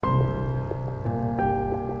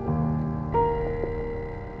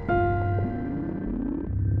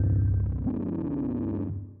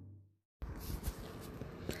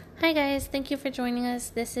Hi guys, thank you for joining us.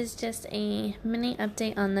 This is just a mini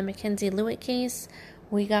update on the Mackenzie Lewitt case.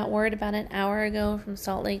 We got word about an hour ago from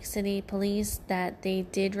Salt Lake City Police that they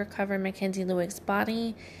did recover Mackenzie Lewitt's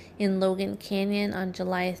body in Logan Canyon on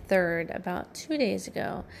July 3rd, about 2 days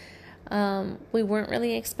ago. We weren't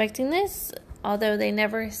really expecting this, although they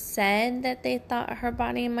never said that they thought her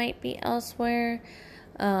body might be elsewhere.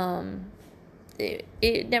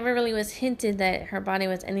 It never really was hinted that her body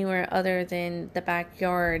was anywhere other than the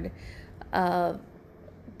backyard of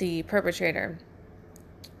the perpetrator.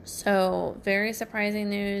 So, very surprising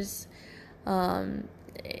news.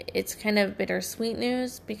 It's kind of bittersweet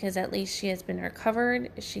news because at least she has been recovered.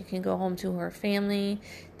 She can go home to her family.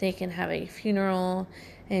 They can have a funeral,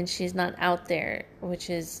 and she's not out there, which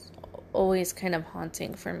is always kind of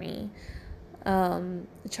haunting for me.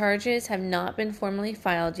 The charges have not been formally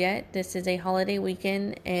filed yet. This is a holiday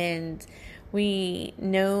weekend, and we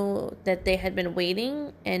know that they had been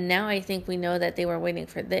waiting, and now I think we know that they were waiting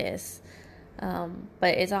for this.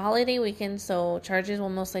 But it's a holiday weekend, so charges will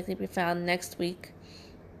most likely be filed next week.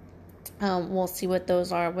 We'll see what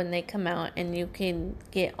those are when they come out, and you can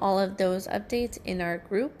get all of those updates in our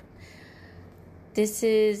group. This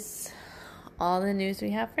is all the news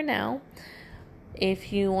we have for now.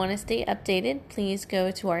 If you want to stay updated, please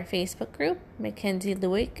go to our Facebook group, Mackenzie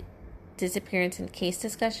Lewitt Disappearance and Case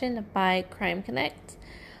Discussion by Crime Connect.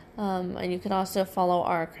 And you can also follow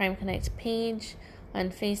our Crime Connect page on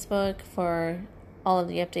Facebook for all of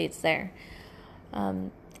the updates there.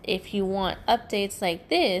 If you want updates like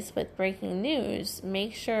this with breaking news,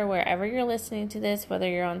 make sure wherever you're listening to this, whether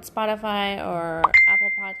you're on Spotify or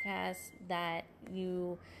Apple Podcasts, that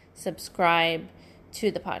you subscribe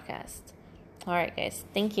to the podcast. All right, guys.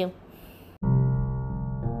 Thank you.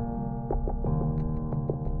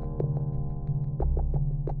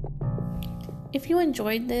 If you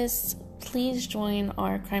enjoyed this, please join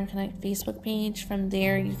our Crime Connect Facebook page. From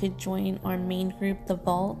there, you could join our main group, The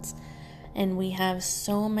Vault. And we have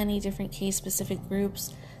so many different case-specific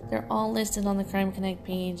groups. They're all listed on the Crime Connect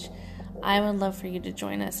page. I would love for you to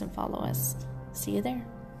join us and follow us. See you there.